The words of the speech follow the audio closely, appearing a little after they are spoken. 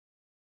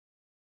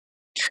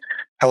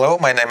Hello,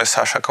 my name is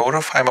Sasha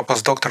Kourav. I'm a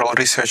postdoctoral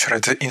researcher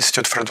at the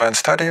Institute for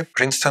Advanced Study,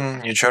 Princeton,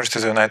 New Jersey,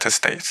 the United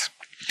States.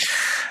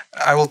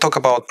 I will talk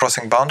about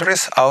crossing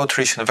boundaries,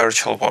 outreach in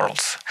virtual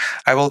worlds.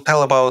 I will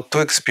tell about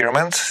two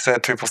experiments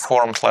that we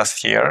performed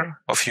last year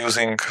of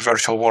using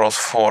virtual worlds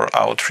for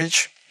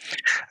outreach.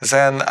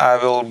 Then I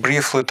will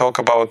briefly talk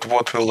about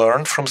what we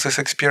learned from these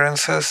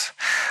experiences.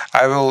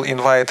 I will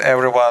invite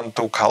everyone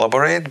to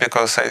collaborate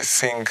because I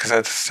think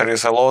that there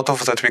is a lot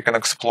of that we can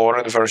explore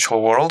in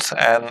virtual worlds,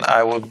 and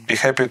I would be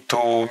happy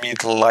to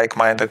meet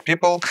like-minded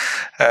people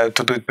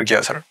to do it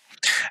together.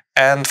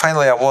 And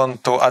finally, I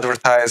want to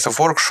advertise a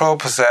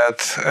workshop that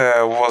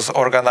was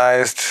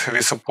organized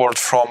with support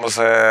from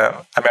the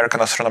American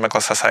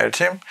Astronomical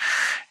Society.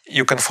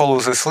 You can follow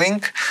this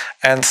link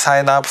and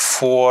sign up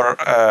for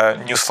a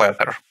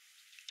newsletter.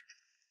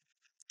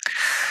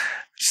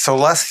 So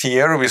last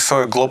year, we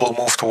saw a global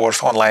move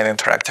towards online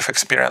interactive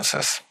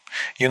experiences.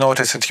 You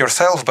noticed it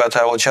yourself, but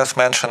I will just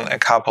mention a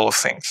couple of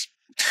things.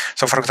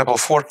 So, for example,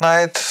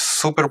 Fortnite,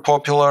 super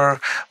popular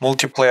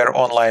multiplayer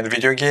online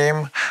video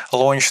game,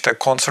 launched a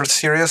concert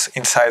series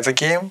inside the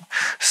game.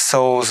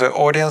 So the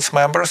audience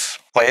members,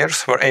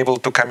 players, were able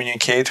to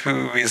communicate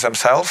with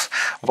themselves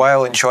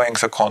while enjoying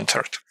the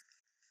concert.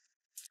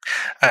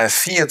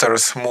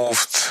 Theaters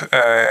moved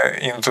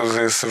into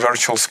this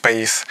virtual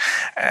space,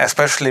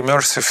 especially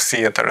immersive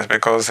theaters,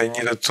 because they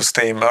needed to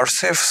stay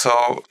immersive.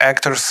 So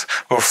actors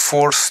were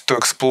forced to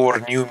explore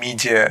new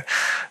media.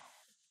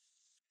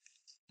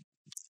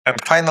 And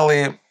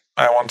finally,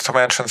 I want to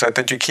mention that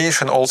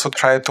education also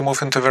tried to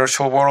move into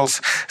virtual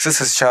worlds.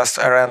 This is just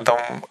a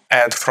random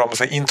ad from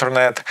the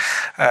internet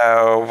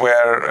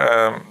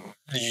where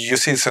you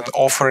see it's an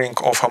offering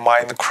of a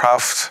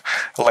Minecraft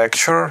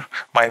lecture,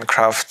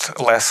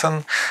 Minecraft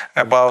lesson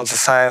about the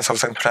science of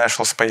the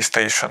International Space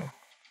Station.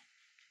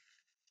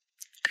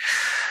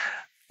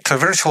 So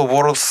virtual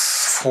worlds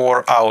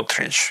for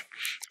outreach.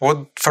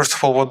 First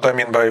of all, what do I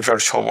mean by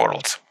virtual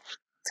worlds?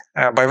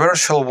 By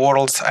virtual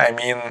worlds, I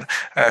mean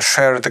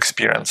shared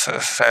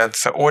experiences that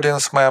the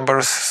audience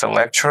members, the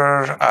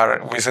lecturer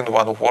are within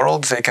one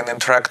world. They can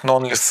interact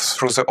not only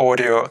through the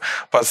audio,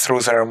 but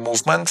through their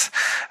movements.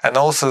 And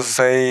also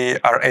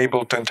they are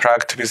able to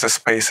interact with the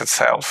space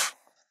itself.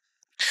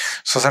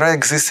 So there are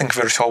existing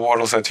virtual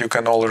worlds that you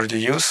can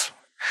already use.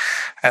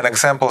 And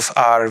examples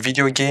are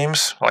video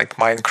games like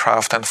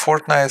Minecraft and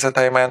Fortnite that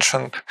I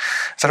mentioned.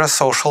 There are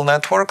social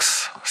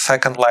networks,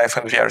 Second Life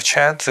and VR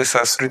Chat. These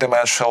are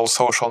three-dimensional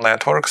social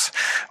networks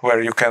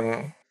where you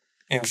can,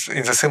 in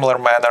a similar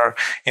manner,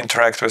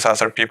 interact with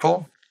other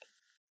people.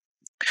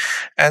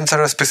 And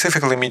there are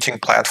specifically meeting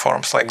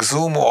platforms like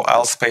Zoom or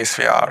Altspace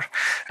VR.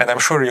 And I'm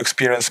sure you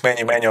experienced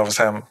many of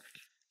them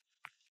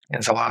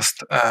in the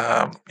last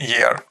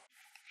year.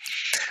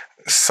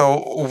 So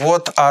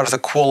what are the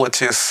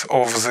qualities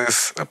of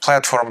this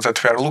platform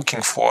that we are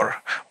looking for?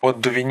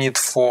 What do we need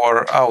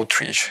for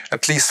outreach?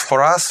 At least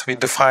for us, we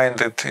defined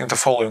it in the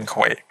following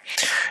way.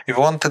 We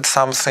wanted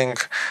something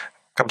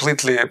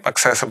completely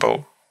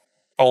accessible,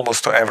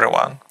 almost to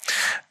everyone.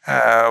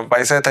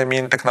 By that I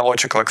mean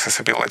technological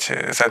accessibility,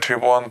 that we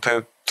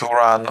wanted to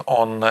run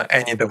on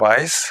any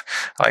device,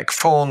 like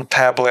phone,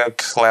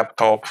 tablet,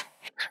 laptop,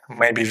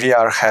 maybe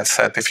VR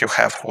headset if you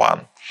have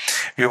one.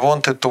 We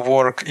wanted to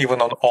work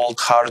even on old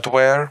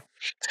hardware,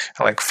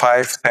 like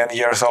 5-10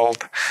 years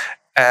old.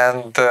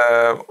 And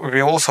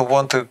we also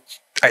wanted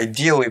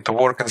ideally to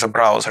work in the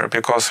browser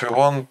because we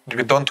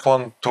don't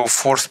want to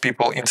force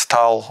people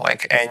install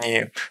like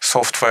any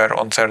software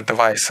on their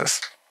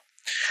devices.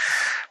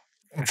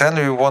 Then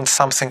we want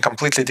something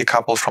completely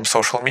decoupled from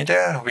social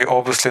media. We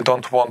obviously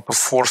don't want to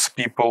force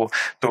people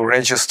to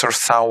register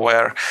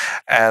somewhere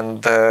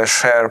and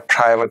share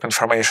private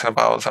information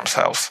about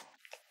themselves.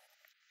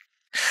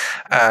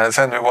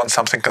 Then we want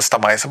something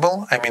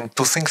customizable. I mean,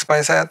 two things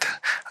by that.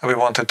 We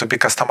want it to be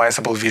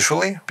customizable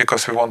visually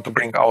because we want to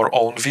bring our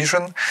own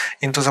vision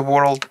into the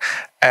world,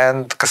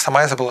 and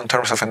customizable in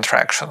terms of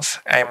interactions.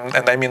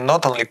 And I mean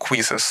not only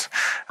quizzes.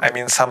 I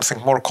mean something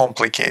more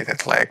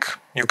complicated, like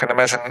you can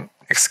imagine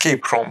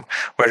escape room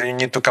where you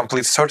need to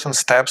complete certain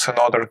steps in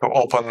order to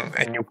open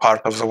a new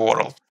part of the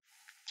world.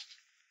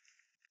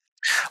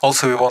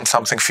 Also, we want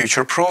something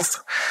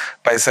future-proof.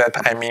 By that,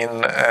 I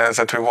mean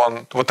that we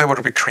want whatever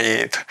we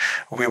create,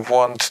 we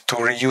want to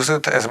reuse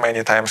it as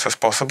many times as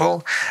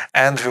possible,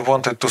 and we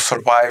want it to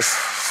survive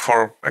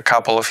for a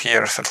couple of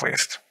years at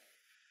least.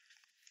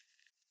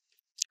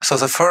 So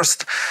the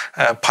first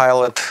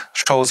pilot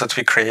show that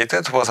we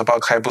created was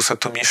about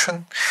Hayabusa 2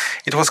 mission.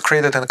 It was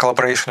created in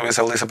collaboration with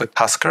Elizabeth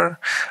Tasker,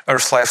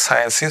 Earth Life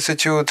Science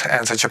Institute,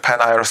 and the Japan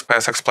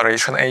Aerospace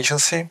Exploration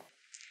Agency.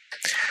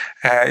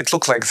 It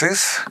looks like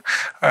this.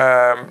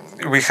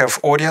 We have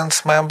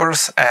audience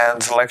members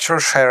and the lecturer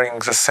sharing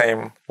the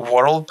same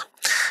world.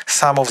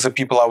 Some of the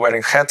people are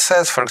wearing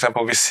headsets. For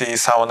example, we see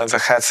someone in the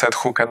headset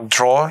who can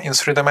draw in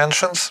 3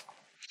 dimensions.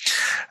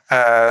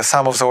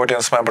 Some of the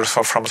audience members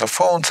were from the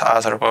phones,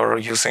 others were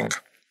using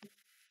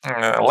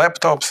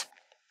laptops.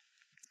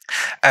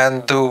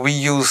 And we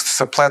used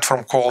the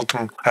platform called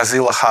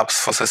Azila Hubs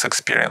for this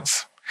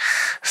experience.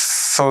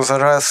 So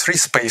there are three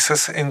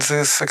spaces in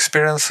these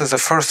experiences. The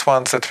first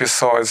one that we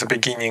saw at the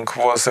beginning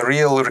was a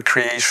real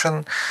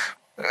recreation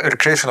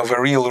of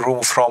a real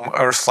room from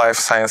Earth Life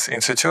Science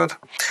Institute.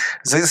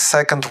 This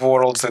second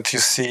world that you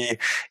see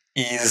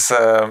is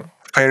a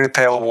fairy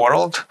tale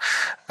world.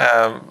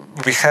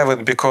 We have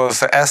it because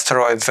the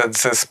asteroid that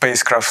the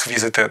spacecraft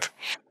visited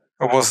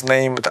was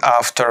named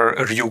after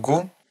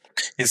Ryugu.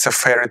 It's a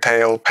fairy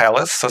tale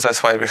palace, so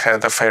that's why we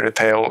had a fairy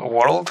tale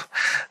world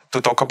to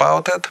talk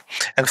about it.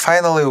 And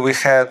finally, we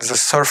had the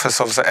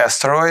surface of the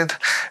asteroid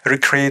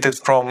recreated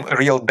from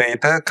real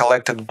data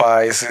collected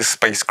by this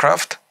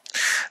spacecraft.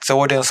 The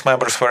audience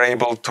members were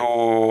able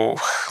to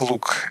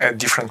look at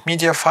different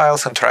media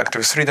files, interact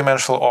with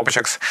three-dimensional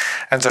objects,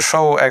 and the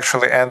show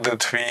actually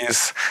ended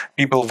with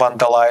people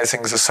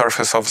vandalizing the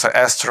surface of the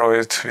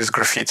asteroid with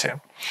graffiti.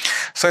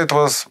 So it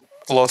was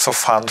lots of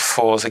fun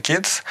for the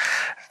kids.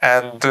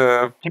 And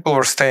people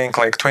were staying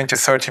like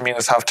 20-30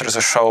 minutes after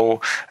the show,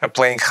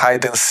 playing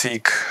hide and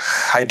seek,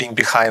 hiding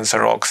behind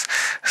the rocks.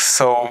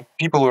 So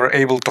people were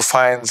able to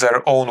find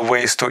their own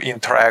ways to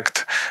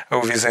interact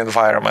with the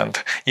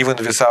environment, even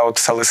without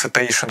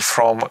solicitation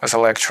from the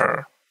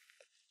lecturer.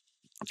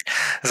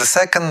 The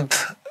second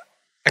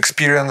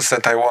experience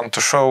that I want to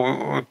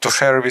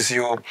share with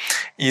you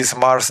is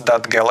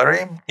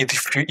Mars.gallery.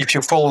 If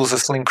you follow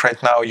this link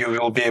right now, you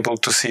will be able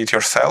to see it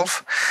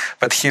yourself.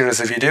 But here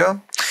is a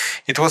video.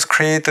 It was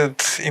created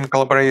in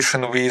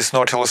collaboration with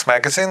Nautilus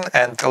magazine,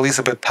 and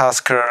Elizabeth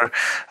Tasker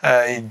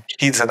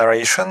did the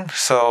narration.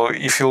 So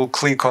if you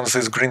click on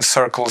these green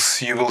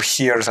circles, you will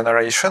hear the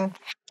narration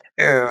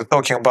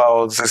talking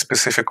about the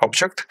specific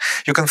object.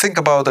 You can think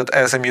about it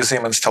as a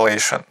museum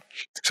installation.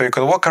 So you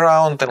can walk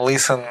around and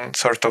listen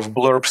sort of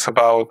blurbs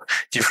about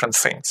different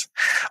things.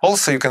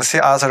 Also, you can see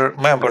other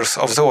members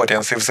of the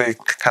audience if they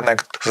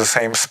connect to the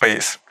same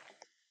space.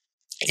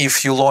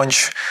 If you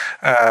launch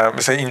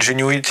the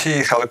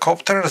Ingenuity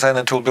helicopter, then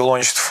it will be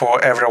launched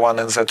for everyone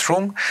in that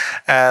room,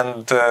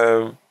 and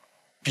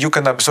you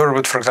can observe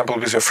it, for example,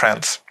 with your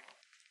friends.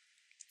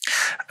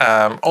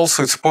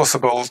 Also, it's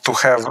possible to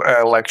have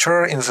a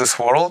lecturer in this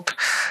world.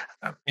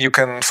 You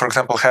can, for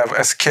example, have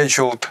a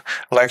scheduled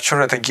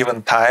lecture at a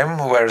given time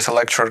where the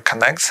lecturer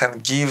connects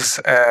and gives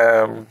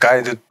a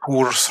guided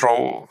tour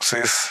through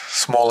this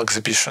small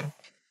exhibition.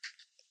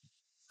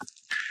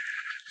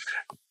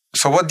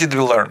 So what did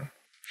we learn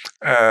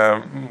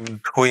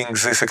doing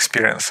these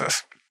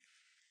experiences?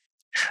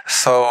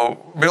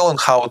 So we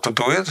learned how to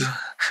do it.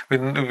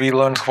 We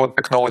learned what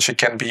technology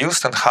can be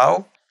used and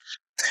how.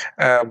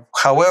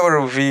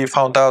 However, we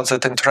found out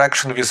that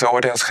interaction with the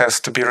audience has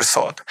to be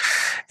rethought.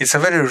 It's a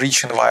very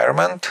rich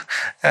environment.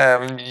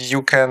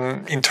 You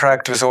can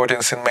interact with the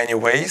audience in many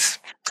ways,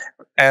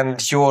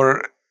 and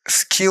your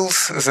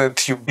skills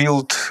that you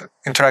build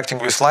interacting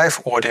with live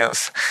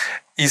audience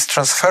is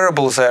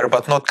transferable there,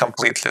 but not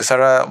completely.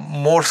 There are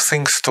more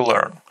things to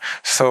learn.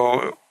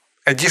 So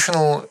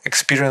additional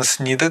experience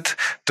needed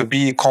to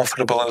be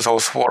comfortable in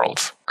those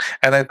worlds.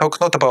 And I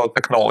talk not about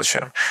technology,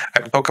 I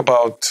talk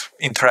about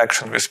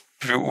interaction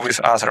with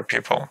other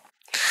people.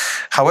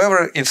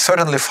 However, it's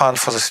certainly fun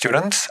for the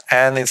students,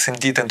 and it's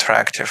indeed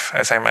interactive,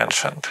 as I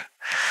mentioned.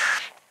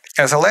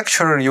 As a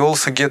lecturer, you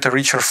also get a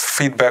richer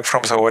feedback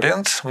from the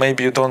audience.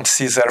 Maybe you don't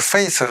see their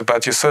faces,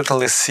 but you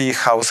certainly see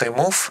how they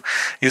move.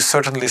 You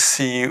certainly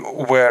see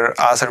where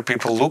other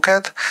people look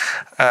at.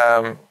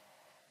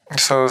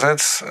 So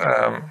that's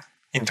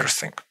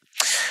interesting.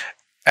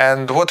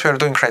 And what we are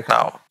doing right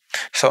now.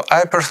 So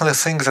I personally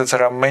think that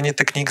there are many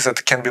techniques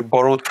that can be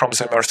borrowed from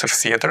the immersive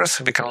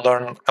theaters. We can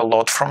learn a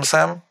lot from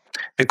them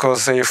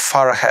because they're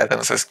far ahead in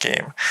this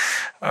game.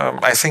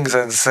 I think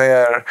that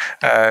their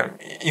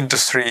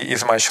industry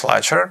is much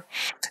larger,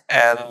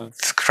 and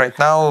right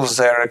now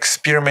they're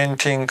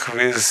experimenting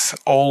with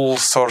all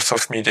sorts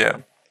of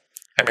media.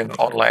 I mean,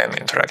 online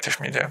interactive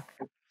media.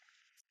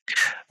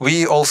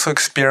 We also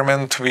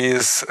experiment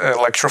with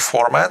lecture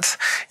formats.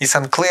 It's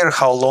unclear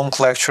how long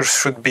lectures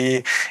should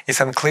be. It's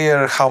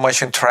unclear how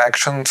much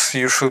interactions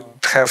you should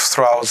have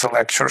throughout the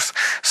lectures.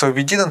 So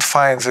we didn't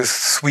find this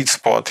sweet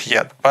spot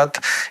yet,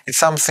 but it's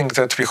something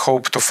that we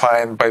hope to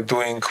find by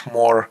doing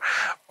more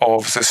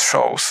of these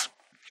shows.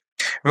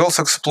 We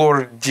also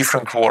explore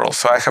different worlds.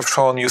 So I have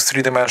shown you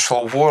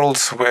three-dimensional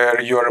worlds where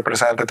you are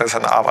represented as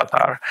an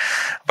avatar.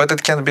 But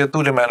it can be a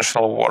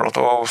two-dimensional world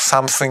or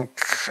something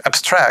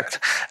abstract.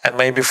 And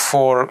maybe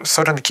for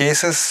certain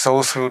cases,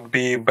 those would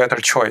be a better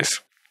choice.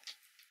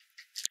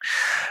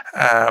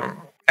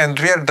 And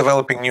we are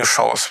developing new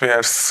shows. We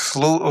are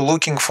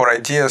looking for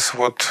ideas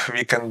what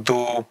we can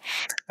do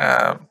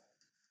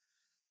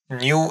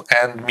new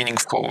and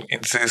meaningful in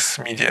this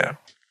media.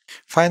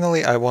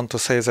 Finally, I want to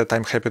say that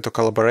I'm happy to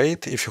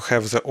collaborate if you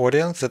have the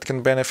audience that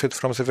can benefit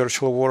from the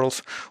virtual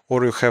worlds,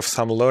 or you have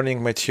some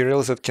learning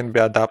materials that can be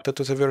adapted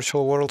to the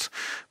virtual worlds.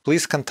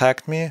 Please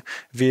contact me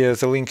via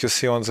the link you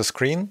see on the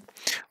screen.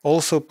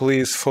 Also,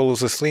 please follow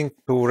this link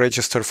to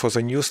register for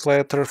the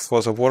newsletter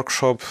for the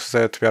workshop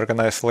that we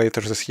organize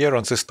later this year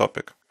on this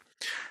topic.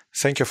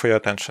 Thank you for your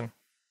attention.